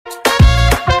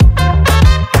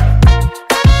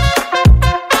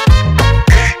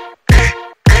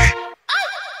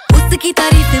की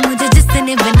तारीफ है मुझे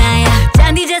जिसने बनाया,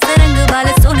 चांदी जैसा रंग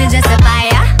वाला सोने जैसा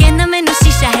पाया, कहना मैंने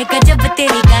शीशा है का जब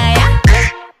तेरी काया।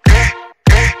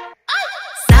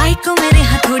 साई को मेरे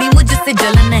हथौड़ी मुझसे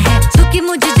जलन है, क्योंकि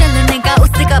मुझे जलने का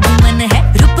उससे का भी मन है,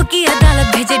 रूप की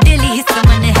अदालत भेजे डेली ही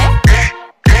समन है।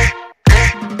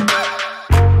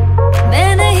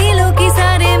 मैं नहीं लोग की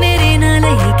सारे मेरे नाल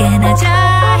ही कहना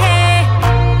चाहे,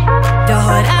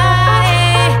 दोहराए।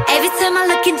 Every time I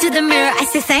look into the mirror I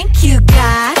say thank you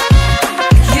God,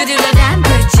 you did a damn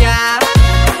good job,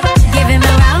 give him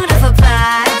a round of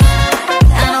applause,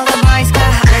 and all the boys go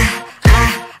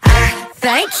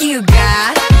thank you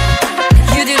God,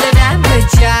 you did a damn good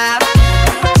job,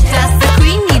 that's the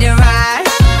queen need a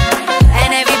rush,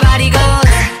 and everybody goes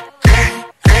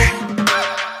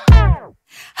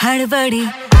हड़बड़ी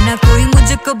ना कोई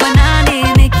मुझको बनाने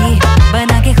में की,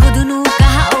 बना के खुद नू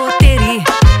कहा ओ तेरी,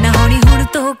 ना होनी हुण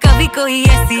तो कभी कोई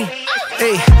ऐसी।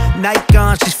 Hey, Nike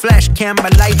on, she's flash camera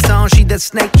lights on, she that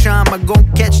snake charmer, gon'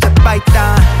 catch the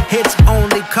python. Hits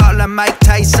only, call her Mike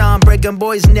Tyson, breaking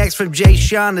boys' necks from Jay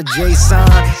Sean to Jason.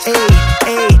 Hey,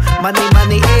 hey, money,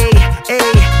 money, hey,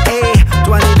 hey, hey,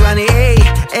 2020, hey,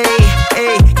 hey,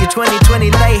 hey, you're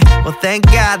 2020 late. Well, thank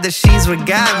God that she's what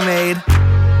God made.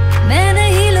 मैं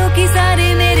नहीं लोग की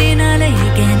सारे मेरे नाल ही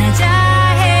कहना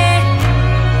चाहे,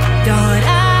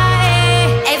 दोहराए।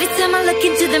 Every time I look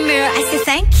into the mirror I say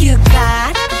thank you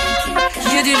God,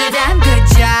 you did a damn good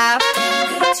job,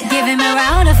 give him a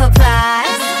round of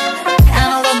applause, and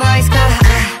all the boys go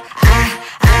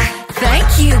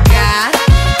thank you God,